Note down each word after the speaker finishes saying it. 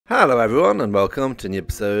Hello everyone and welcome to an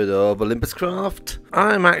episode of OlympusCraft.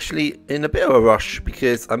 I'm actually in a bit of a rush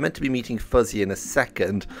because I'm meant to be meeting Fuzzy in a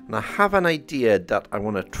second and I have an idea that I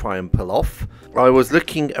want to try and pull off. I was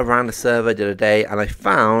looking around the server the other day and I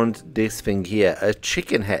found this thing here, a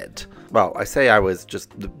chicken head. Well, I say I was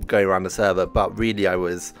just going around the server, but really I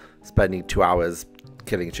was spending 2 hours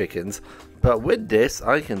killing chickens. But with this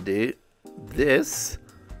I can do this.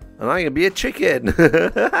 And I can be a chicken.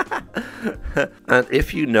 And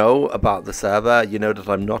if you know about the server, you know that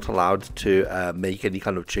I'm not allowed to make any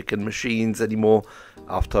kind of chicken machines anymore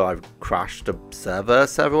after I've crashed the server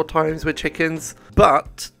several times with chickens.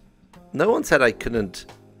 But no one said I couldn't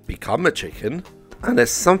become a chicken. And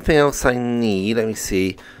there's something else I need. Let me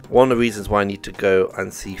see. One of the reasons why I need to go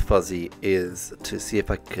and see Fuzzy is to see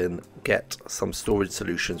if I can get some storage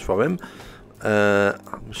solutions from him.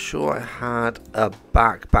 I'm sure I had a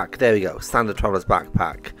backpack. There we go, standard traveler's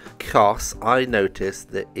backpack. Because I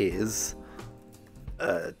noticed there is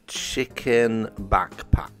a chicken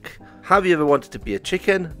backpack. Have you ever wanted to be a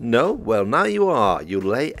chicken? No? Well, now you are. You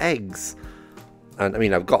lay eggs. And I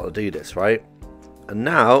mean, I've got to do this, right? And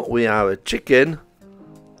now we are a chicken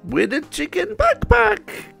with a chicken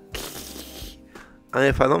backpack. And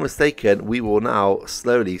if I'm not mistaken, we will now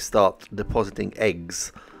slowly start depositing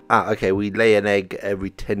eggs. Ah, okay, we lay an egg every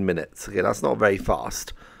 10 minutes. Okay, that's not very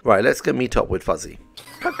fast. Right, let's go meet up with Fuzzy.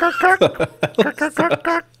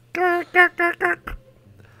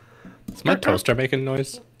 Is my toaster making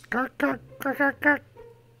noise? Hello?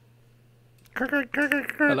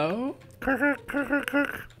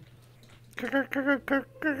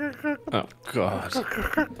 Oh, God.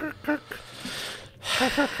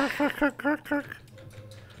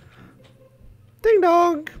 Ding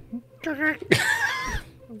dong.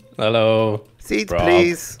 Hello. Seeds, Rob.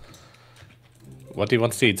 please. What do you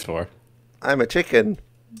want seeds for? I'm a chicken.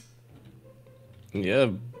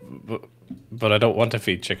 Yeah, but I don't want to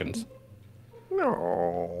feed chickens.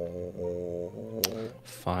 No.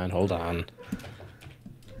 Fine, hold on.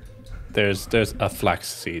 There's a flax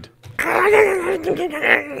seed. Are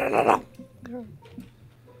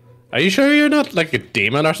you sure you're not like a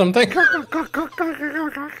demon or something?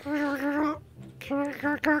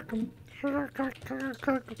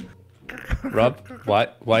 Rob,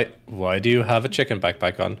 why do you have a chicken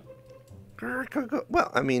backpack on?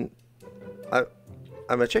 Well, I mean,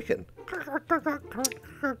 I'm a chicken.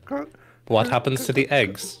 What happens to the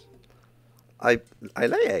eggs? I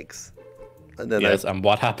lay eggs. And then Yes, and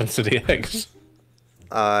what happens to the eggs?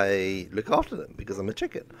 I look after them because I'm a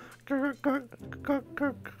chicken.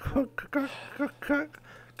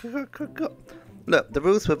 Look, the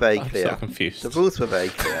rules were very clear. I'm so confused. The rules were very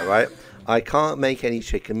clear, right? I can't make any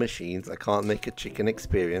chicken machines. I can't make a chicken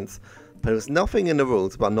experience. But there was nothing in the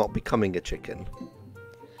rules about not becoming a chicken.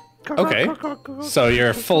 Okay, so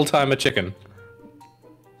you're full-time a chicken.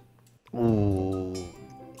 Ooh.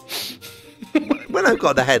 When I've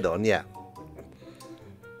got the head on, yeah.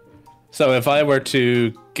 So if I were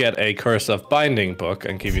to get a Curse of Binding book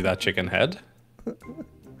and give you that chicken head...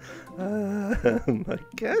 I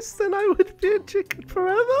guess then I would be a chicken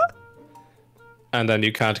forever. And then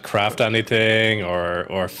you can't craft anything or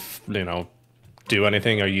you know, do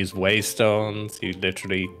anything or use waystones. You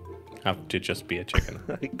literally have to just be a chicken.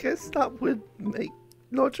 I guess that would make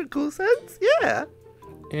logical sense, yeah.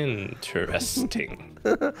 Interesting.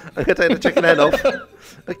 I'm gonna take the chicken head off.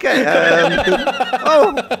 Okay,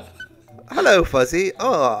 oh, hello Fuzzy.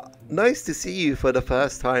 Oh, nice to see you for the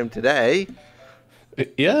first time today.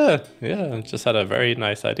 Yeah, just had a very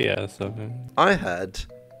nice idea. So I heard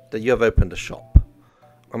that you have opened a shop,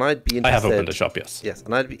 and I'd be interested. I have opened a shop, yes. Yes,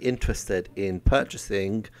 and I'd be interested in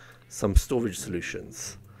purchasing some storage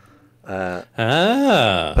solutions. But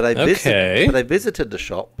I visited the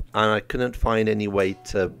shop, and I couldn't find any way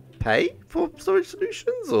to pay for storage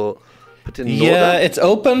solutions or put in an order. Yeah, it's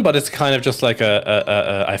open, but it's kind of just like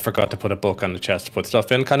a I forgot to put a book on the chest to put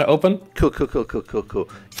stuff in, kind of open. Cool.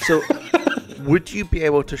 So, would you be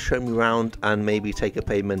able to show me around and maybe take a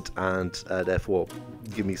payment and therefore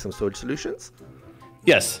give me some storage solutions?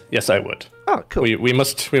 Yes, I would. Oh, cool. We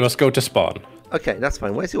must go to spawn. Okay, that's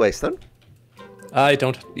fine. Where's your waystone? I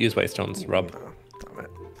don't use waystones, Rob. Oh, damn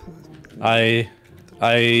it.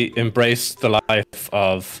 I embrace the life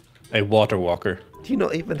of a water walker. Do you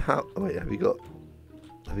not even have... Oh, wait, have you got...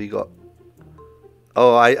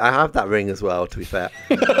 Oh, I have that ring as well, to be fair.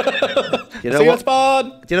 You know what?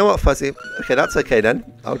 Spawn! Do you know what, Fuzzy? Okay, that's okay then.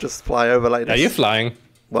 I'll just fly over like this. Are you flying?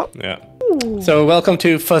 What? Yeah. Ooh. So welcome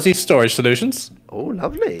to Fuzzy Storage Solutions. Oh,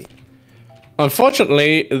 lovely.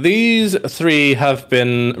 Unfortunately, these three have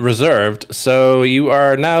been reserved, so you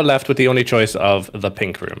are now left with the only choice of the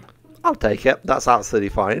pink room. I'll take it. That's absolutely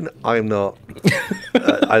fine. I'm not.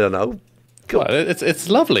 I don't know. Cool. Well, it's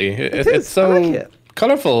lovely. It's so like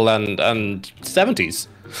colorful and 70s.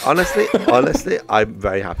 Honestly, I'm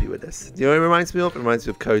very happy with this. You know what it reminds me of? It reminds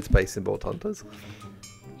me of Code Space in Bolt Hunters.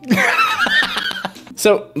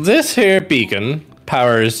 So this here beacon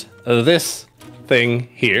powers this thing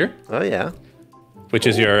here. Oh yeah. Which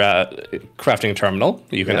is your crafting terminal.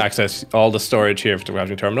 You can access all the storage here for the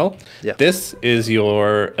crafting terminal. Yeah. This is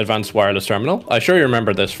your advanced wireless terminal. I'm sure you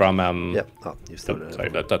remember this from. Yep. Oh, you still know. Sorry,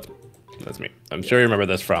 that's me. I'm sure you remember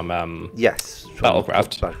this from. Yes.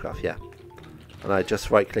 Battlecraft. Battlecraft, yeah. And I just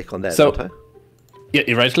right-click on there. So, don't I? Yeah,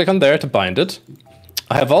 you right-click on there to bind it.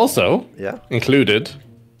 I have also included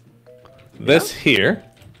this here.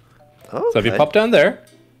 Oh, so if you pop down there.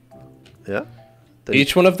 Yeah.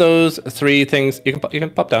 Each one of those 3 things, you can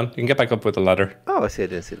pop down. You can get back up with the ladder. Oh, I see. I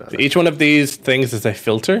didn't see that. So each one of these things is a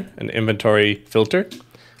filter, an inventory filter.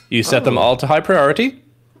 You set them all to high priority.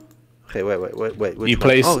 Okay, wait. You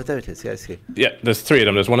place. Oh, there it is. Yeah, I see. Yeah, there's 3 of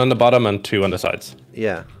them. There's 1 on the bottom and 2 on the sides.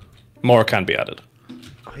 Yeah. More can be added.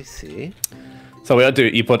 I see. So what I do,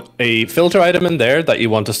 you put a filter item in there that you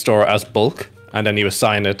want to store as bulk, and then you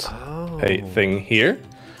assign it a thing here,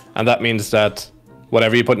 and that means that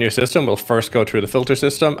whatever you put in your system will first go through the filter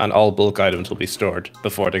system, and all bulk items will be stored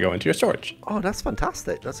before they go into your storage. Oh, that's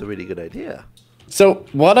fantastic. That's a really good idea. So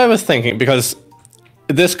what I was thinking, because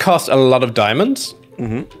this costs a lot of diamonds,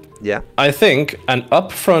 yeah, I think an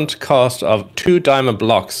upfront cost of 2 diamond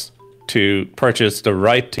blocks to purchase the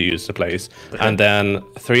right to use the place, and then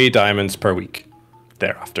 3 diamonds per week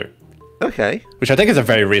thereafter. Okay. Which I think is a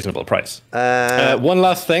very reasonable price. One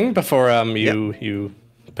last thing before you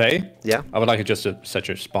pay. Yeah. I would like you just to set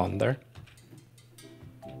your spawn there.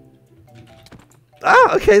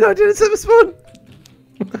 Ah, okay. No, I didn't set the spawn.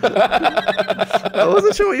 I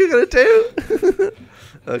wasn't sure what you were gonna do.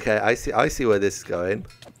 Okay, I see where this is going.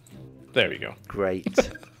 There we go. Great.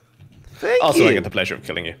 Thank also, you. I get the pleasure of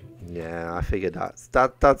killing you. Yeah, I figured that's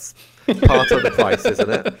part of the price, isn't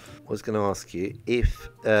it? I was going to ask you if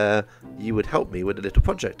you would help me with a little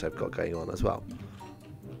project I've got going on as well.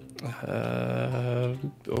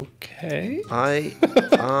 Okay.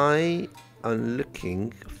 I am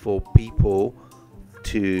looking for people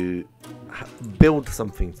to build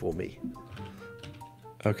something for me.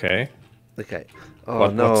 Okay. Okay. Oh,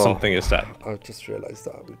 what something is that? I just realised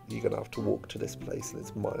that you're going to have to walk to this place and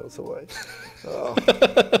it's miles away. Oh,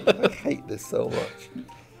 I hate this so much.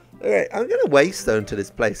 Alright, I'm going to waystone to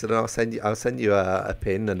this place and then I'll send you a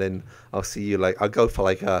pin and then I'll see you I'll go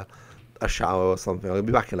for a shower or something. I'll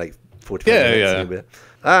be back in 45 minutes. Yeah.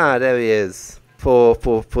 Ah, there he is. For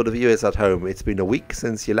the viewers at home, it's been a week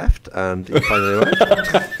since you left and you finally arrived.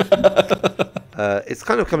 It's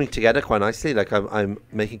kind of coming together quite nicely. I'm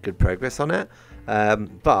making good progress on it.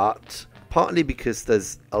 But partly because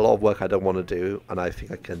there's a lot of work I don't want to do and I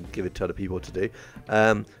think I can give it to other people to do.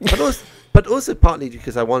 But also partly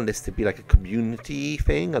because I want this to be like a community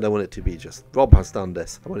thing. I don't want it to be just Rob has done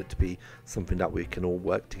this. I want it to be something that we can all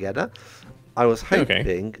work together. I was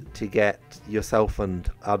hoping to get yourself and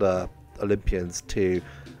other Olympians to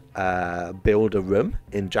build a room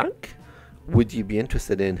in Jank. Would you be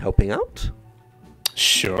interested in helping out?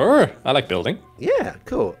 Sure, I like building. Yeah,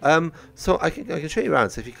 cool. So I can show you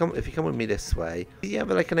around. So if you come with me this way, do you have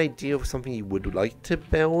an idea of something you would like to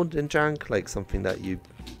build in Jank, like something that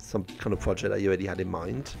some kind of project that you already had in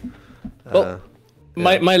mind? Well,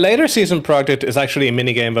 my later season project is actually a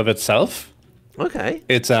mini game of itself. Okay.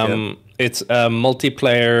 It's it's a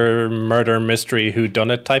multiplayer murder mystery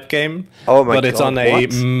whodunit type game. Oh my god! But it's on a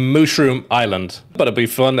mushroom island. But it'd be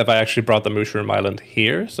fun if I actually brought the mushroom island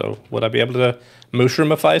here. So would I be able to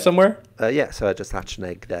mushroomify somewhere? Yeah. So I just hatched an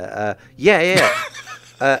egg there. Yeah.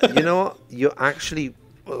 You know what? You're actually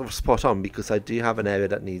spot on because I do have an area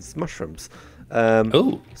that needs mushrooms.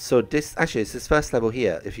 So it's this first level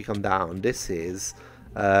here. If you come down, this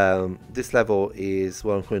level is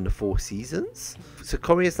what I'm calling the 4 seasons. So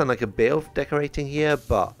Corey has done a bit of decorating here,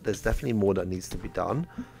 but there's definitely more that needs to be done.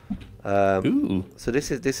 So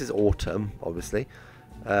this is autumn, obviously.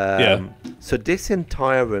 So this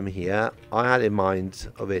entire room here, I had in mind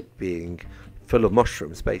of it being full of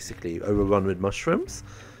mushrooms, basically overrun with mushrooms.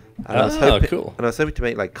 And I was hoping to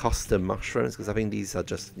make custom mushrooms because I think these are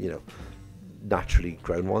just naturally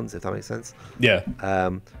grown ones, if that makes sense. Yeah.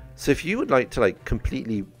 So if you would like to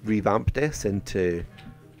completely revamp this into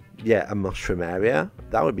a mushroom area,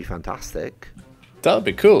 that would be fantastic. That would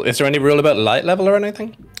be cool. Is there any rule about light level or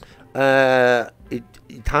anything?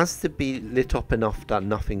 It has to be lit up enough that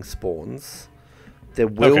nothing spawns. There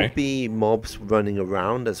will be mobs running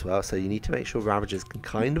around as well, so you need to make sure Ravagers can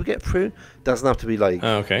kind of get through. It doesn't have to be like,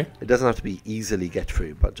 it doesn't have to be easily get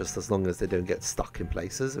through, but just as long as they don't get stuck in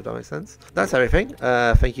places, if that makes sense. That's everything.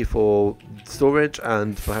 Thank you for storage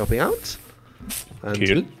and for helping out. And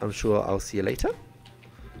cool. I'm sure I'll see you later.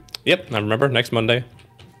 Yep, and remember, next Monday,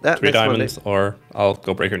 3 diamonds, or I'll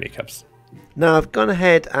go break your kneecaps. Now, I've gone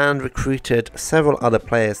ahead and recruited several other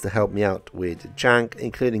players to help me out with Jank,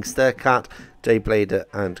 including Styrkat, jblader,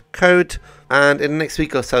 and Code. And in the next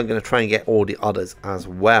week or so, I'm going to try and get all the others as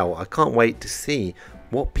well. I can't wait to see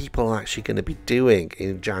what people are actually going to be doing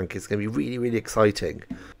in Jank. It's going to be really, really exciting.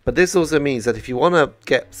 But this also means that if you want to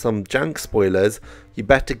get some Jank spoilers, you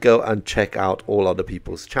better go and check out all other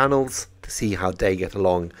people's channels to see how they get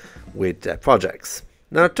along with their projects.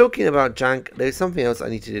 Now, talking about Jank, there's something else I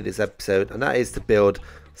need to do this episode, and that is to build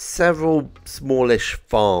several smallish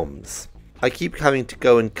farms. I keep having to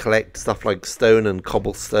go and collect stuff like stone and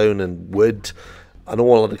cobblestone and wood and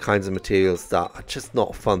all other kinds of materials that are just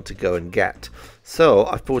not fun to go and get. So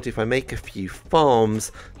I thought if I make a few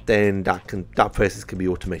farms, then that process can be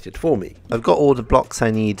automated for me. I've got all the blocks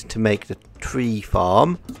I need to make the tree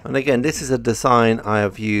farm, and again, this is a design I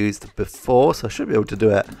have used before, so I should be able to do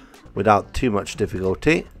it without too much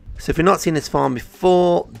difficulty. So if you've not seen this farm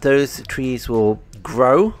before, those trees will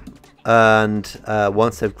grow, and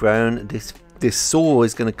once they've grown, this saw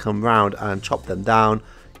is going to come round and chop them down,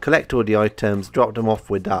 collect all the items, drop them off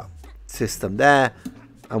with that system there,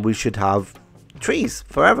 and we should have trees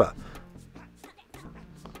forever.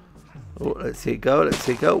 Oh, let's see it go, let's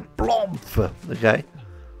see it go. Blomp! Okay.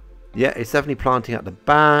 Yeah, it's definitely planting at the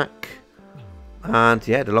back, and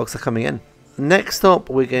yeah, the logs are coming in. Next up,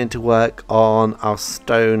 we're going to work on our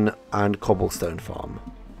stone and cobblestone farm.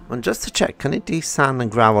 And just to check, can it do sand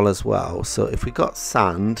and gravel as well? So if we got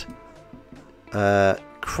sand,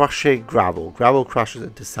 crushing gravel. Gravel crushes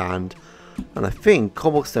into sand. And I think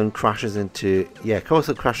cobblestone crashes into,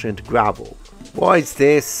 cobblestone crashes into gravel. What is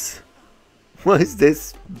this? What is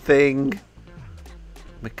this thing?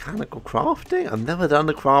 Mechanical crafting? I've never done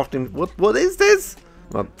the crafting. What is this?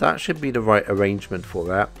 Well, that should be the right arrangement for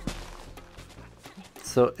that.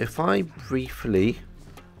 So if I briefly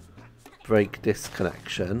break this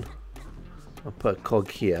connection, I'll put a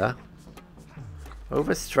cog here.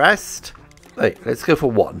 Overstressed. Wait, let's go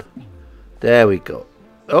for 1. There we go.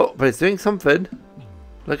 Oh, but it's doing something.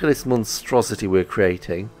 Look at this monstrosity we're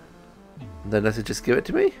creating. And then does it just give it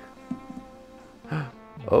to me?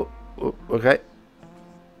 Oh, okay.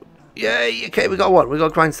 Yay, okay, we got 1. We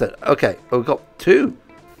got grindstone. Okay, well, we got 2.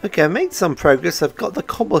 Okay, I made some progress. I've got the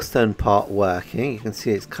cobblestone part working. You can see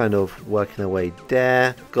it's kind of working away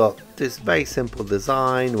there. Got this very simple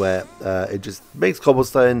design where it just makes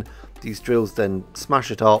cobblestone. These drills then smash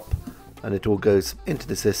it up and it all goes into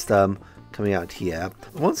the system, coming out here.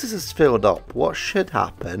 Once this is filled up, what should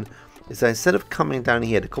happen is that instead of coming down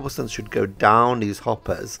here, the cobblestone should go down these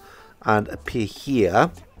hoppers and appear here,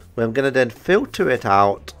 where I'm going to then filter it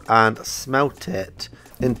out and smelt it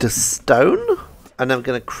into stone. And I'm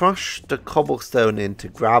going to crush the cobblestone into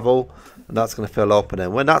gravel, and that's going to fill up. And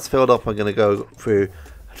then when that's filled up, I'm going to go through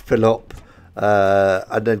and fill up,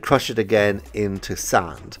 and then crush it again into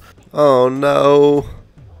sand. Oh no,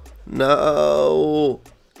 no!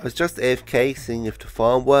 I was just AFK seeing if the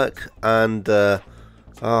farm worked, and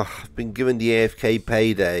I've been given the AFK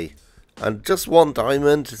payday, and just 1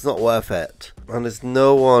 diamond is not worth it. And there's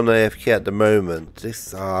no one AFK at the moment.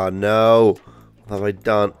 This no, what have I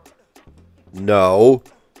done? No.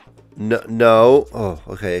 Oh,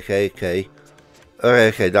 okay.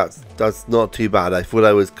 Okay, that's not too bad. I thought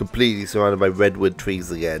I was completely surrounded by redwood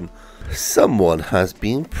trees again. Someone has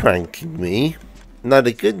been pranking me. Now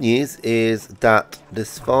the good news is that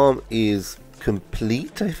this farm is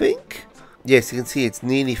complete, I think. Yes, you can see it's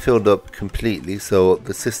nearly filled up completely, so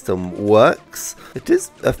the system works. It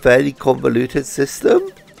is a fairly convoluted system,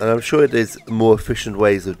 and I'm sure there's more efficient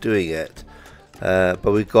ways of doing it.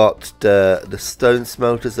 But we've got the stone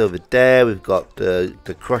smelters over there, we've got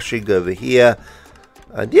the crushing over here,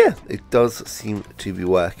 and yeah, it does seem to be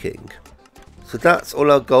working. So that's all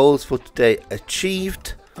our goals for today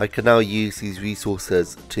achieved. I can now use these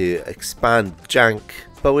resources to expand Jank.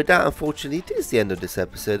 But with that, unfortunately, it is the end of this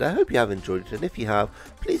episode. I hope you have enjoyed it, and if you have,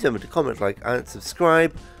 please remember to comment, like, and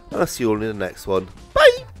subscribe, and I'll see you all in the next one.